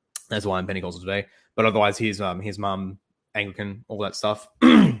 That's why I'm Pentecostal today. But otherwise, his mum Anglican, all that stuff.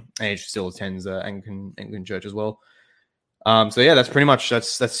 And she still attends Anglican church as well. So yeah, that's pretty much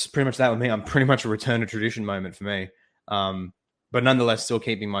that with me. I'm pretty much a return to tradition moment for me. But nonetheless, still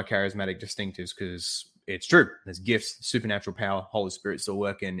keeping my charismatic distinctives, because it's true. There's gifts, supernatural power, Holy Spirit still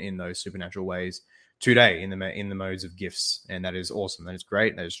working in those supernatural ways today in the modes of gifts, and that is awesome. That is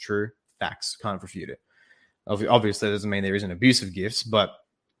great. That is true. Facts, can't refute it. Obviously, that doesn't mean there isn't abuse of gifts, but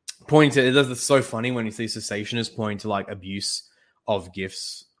pointing to it's so funny when you see cessationists pointing to like abuse of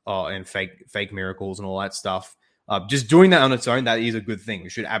gifts and fake miracles and all that stuff. Just doing that on its own, that is a good thing. We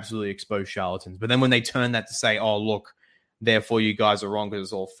should absolutely expose charlatans. But then when they turn that to say, "Oh, look, therefore you guys are wrong because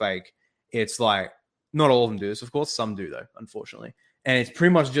it's all fake," it's like not all of them do this. Of course, some do though, unfortunately. And it's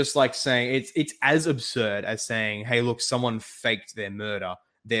pretty much just like saying it's as absurd as saying, "Hey, look, someone faked their murder,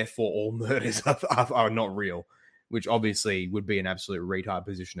 therefore all murders are not real," which obviously would be an absolute retard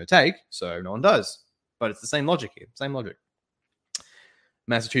position to take. So no one does. But it's the same logic here. Same logic.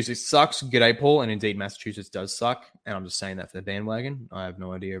 Massachusetts sucks. G'day, Paul. And indeed, Massachusetts does suck. And I'm just saying that for the bandwagon. I have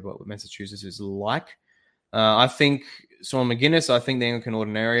no idea about what Massachusetts is like. I think Sean McGuinness, I think the Anglican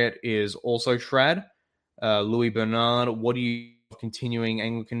Ordinariate is also trad. Louis Bernard, what do you continuing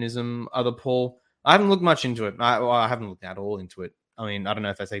Anglicanism? Other Paul? I haven't looked much into it. I haven't looked at all into it. I mean, I don't know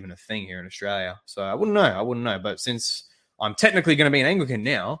if that's even a thing here in Australia. So I wouldn't know. But since I'm technically going to be an Anglican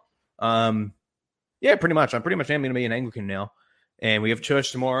now, yeah, pretty much. I pretty much am going to be an Anglican now. And we have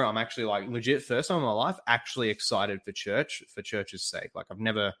church tomorrow. I'm actually like legit first time in my life actually excited for church's sake. Like I've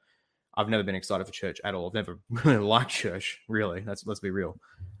never been excited for church at all. I've never really liked church, really. Let's be real.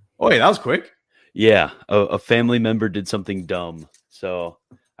 Oh yeah, that was quick. Yeah, a family member did something dumb. So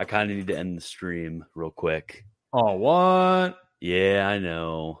I kind of need to end the stream real quick. Oh, what? Yeah, I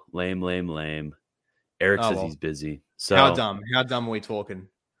know. Lame. Eric says he's busy. So how dumb? How dumb are we talking?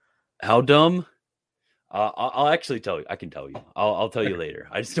 How dumb? I'll actually tell you. I can tell you. I'll tell you later.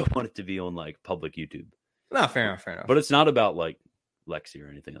 I just don't want it to be on like public YouTube. No, fair enough. But it's not about like Lexi or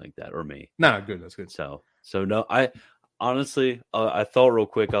anything like that, or me. No, good. That's good. So no. I honestly, I thought real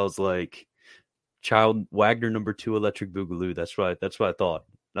quick. I was like, Child Wagner #2 Electric Boogaloo. That's right. That's what I thought.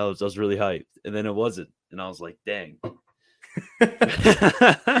 I was really hyped, and then it wasn't, and I was like, dang.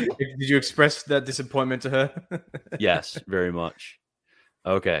 Did you express that disappointment to her? Yes, very much.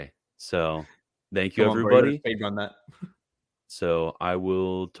 Okay, so thank you, everybody. Run that. So I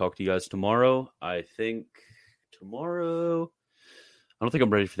will talk to you guys tomorrow. I think tomorrow. I don't think I'm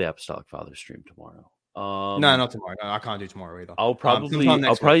ready for the Apostolic Father stream tomorrow. No, not tomorrow. No, I can't do tomorrow either. I'll probably,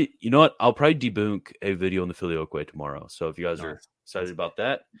 you know what? I'll probably debunk a video on the Filioque tomorrow. So if you guys are excited about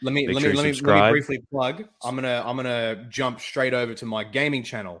that, let me briefly plug. I'm gonna jump straight over to my gaming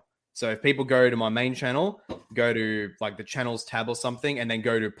channel. So if people go to my main channel, go to like the channels tab or something, and then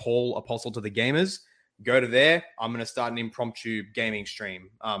go to Paul Apostle to the Gamers. Go to there. I'm gonna start an impromptu gaming stream.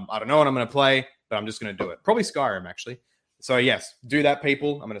 I don't know what I'm gonna play, but I'm just gonna do it. Probably Skyrim actually. So yes, do that,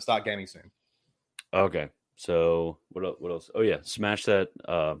 people. I'm gonna start gaming soon. Okay. So what else? Oh yeah, smash that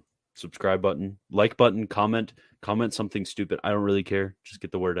subscribe button, like button, comment something stupid. I don't really care. Just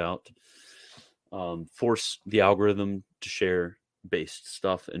get the word out. Force the algorithm to share based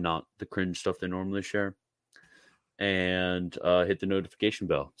stuff and not the cringe stuff they normally share. And hit the notification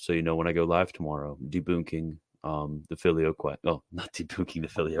bell so you know when I go live tomorrow. Debunking the Filioque. Oh, not debunking the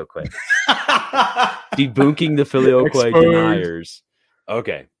Filioque. Debunking the Filioque deniers.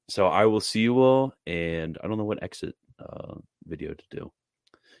 Okay. So I will see you all, and I don't know what exit video to do.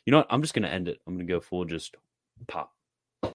 You know what? I'm just going to end it. I'm going to go full just pop.